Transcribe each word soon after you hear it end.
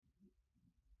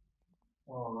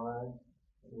Alright,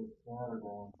 it's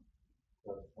Saturday,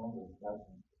 September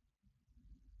 2nd,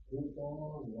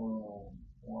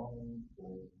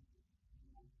 2023.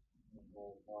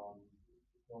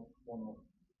 Just gonna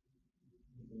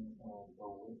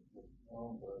go with the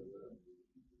hamburger.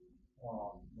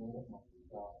 Made it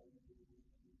myself.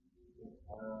 Just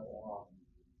had,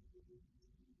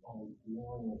 I was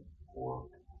dealing with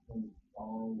pork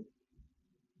inside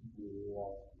the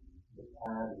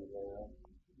patty there.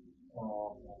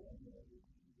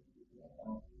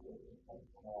 Absolutely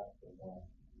fantastic.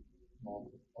 And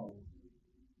just some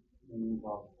cheese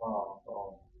on top,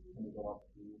 so leave it up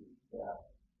to you to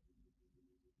chef.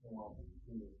 One,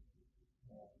 two,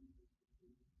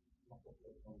 couple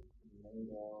of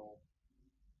tomato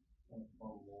and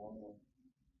some lemon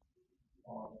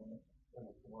on it,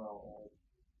 as well as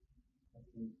a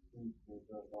few pieces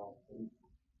of beef.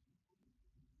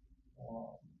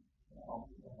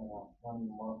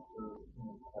 Honey mustard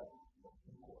and pepper.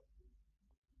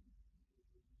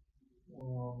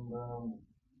 And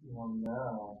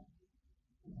now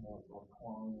we're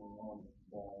climbing on the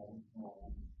bed.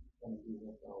 Gonna do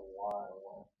this for a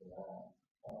while after that.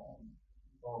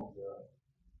 So good.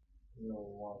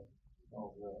 Really was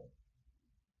so good.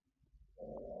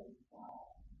 And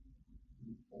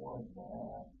before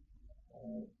that, I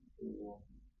do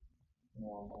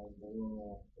my daily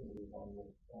activities on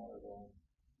this Saturday.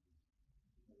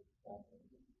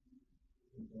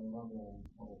 Another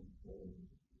important thing.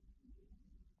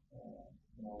 I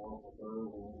woke up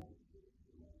early,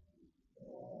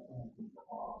 had some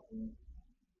coffee,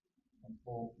 and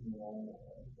full meal,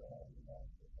 and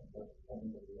just came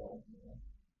to the oatmeal.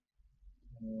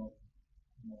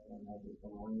 And I did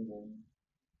some reading,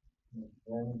 and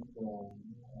then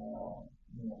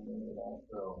made it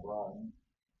after a run,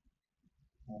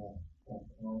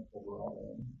 fantastic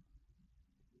running.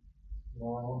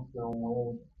 Now, so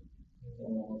with,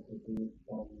 to do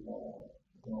some,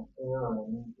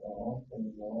 errands, and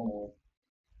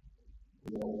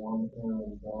one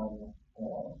errand done,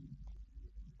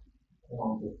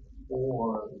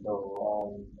 before the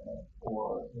run,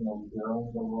 or, during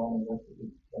the run, I guess you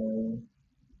could say,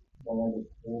 then I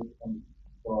just take some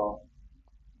stuff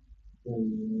to,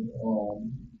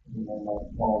 my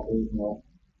small business,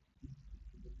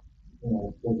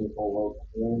 physical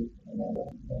location,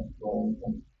 and throwing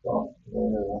some stuff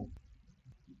there.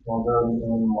 So I'm already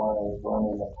in my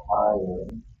running attire,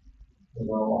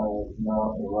 although I was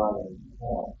not running,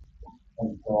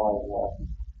 until I left,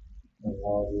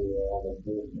 the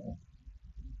business.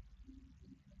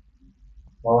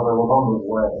 However, we're on the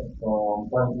way, so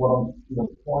the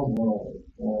point is,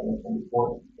 it's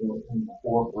important to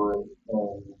incorporate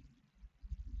things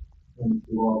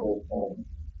into other things.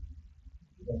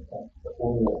 If that's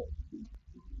clear.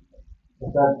 If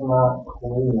that's not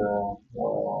clear,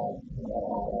 well,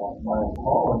 my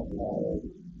apologies.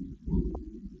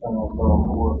 But of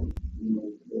course,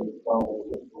 you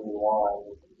probably just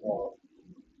rewind,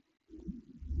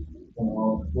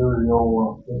 I'm sure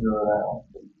you'll figure it out.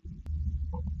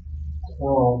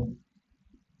 So,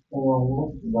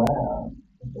 with that, I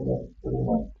think that's pretty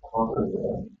much covered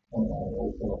it. I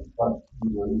was going to touch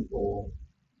briefly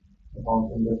on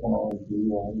some different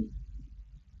ideas.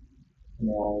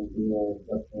 Ideas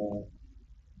such as,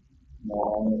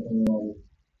 what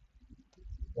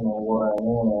I am,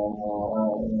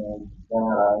 that I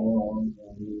am,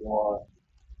 and you are,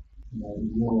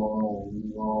 you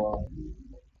are,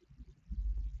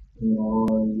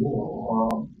 and you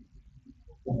are,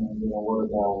 what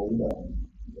about we don't?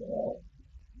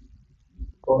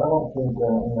 But I don't think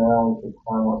that now is the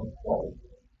time or the place.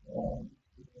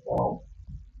 So,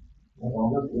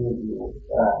 just leave you with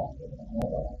that.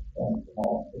 Have a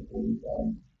fantastic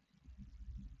weekend.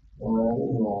 Already,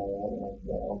 do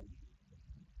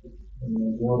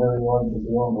whatever you want to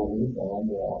do on the weekend.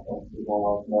 Some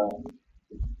people like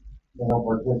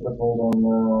participate in,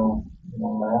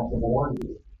 massive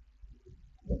orgies.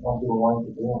 Some people like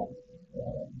to do it.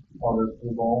 Other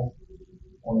people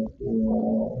like to,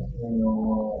 hang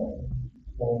out,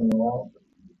 with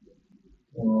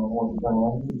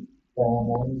friends,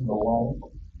 family, the wife.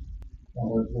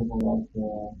 Other people like to,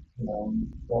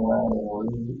 go out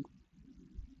and read.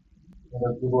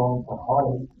 Other people like to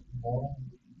hike,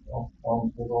 some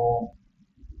people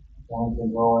want to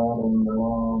go out and,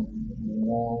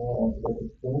 at the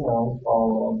casino,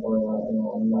 follow up, a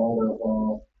night of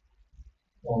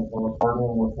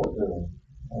partying with liquor.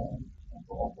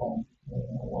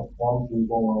 What some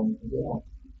people want to do.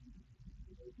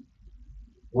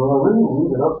 Well, I really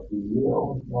leave it up to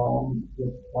you.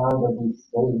 Just trying to be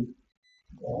safe.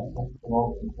 That's the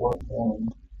most important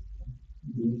thing.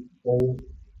 Be safe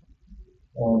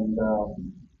and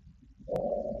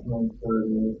make sure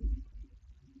that,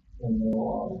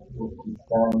 with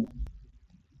consent,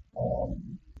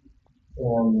 um,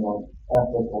 and,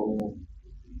 ethically,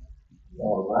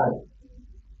 right.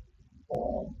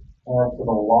 As to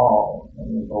the law, I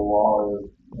mean, the law is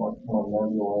much more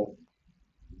nebulous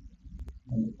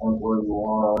and where you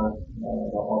are,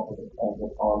 it also depends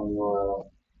upon your,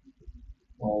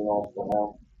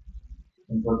 perhaps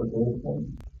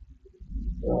interpretation.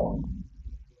 So,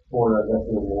 or I guess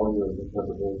your lawyer's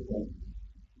interpretation.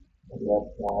 Maybe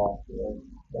that's more accurate.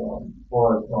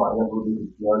 Or, no, I guess it would be the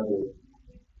judge's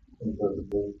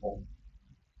interpretation.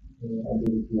 I do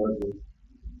the judge's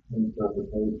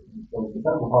interpretation. So it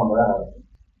depends upon that.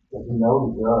 If you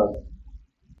know the judge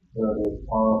that is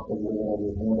honestly going to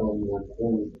be handling your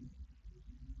case,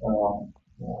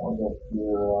 I guess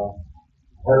you're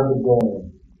ahead of the game.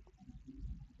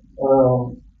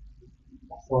 Um,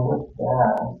 so with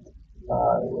that,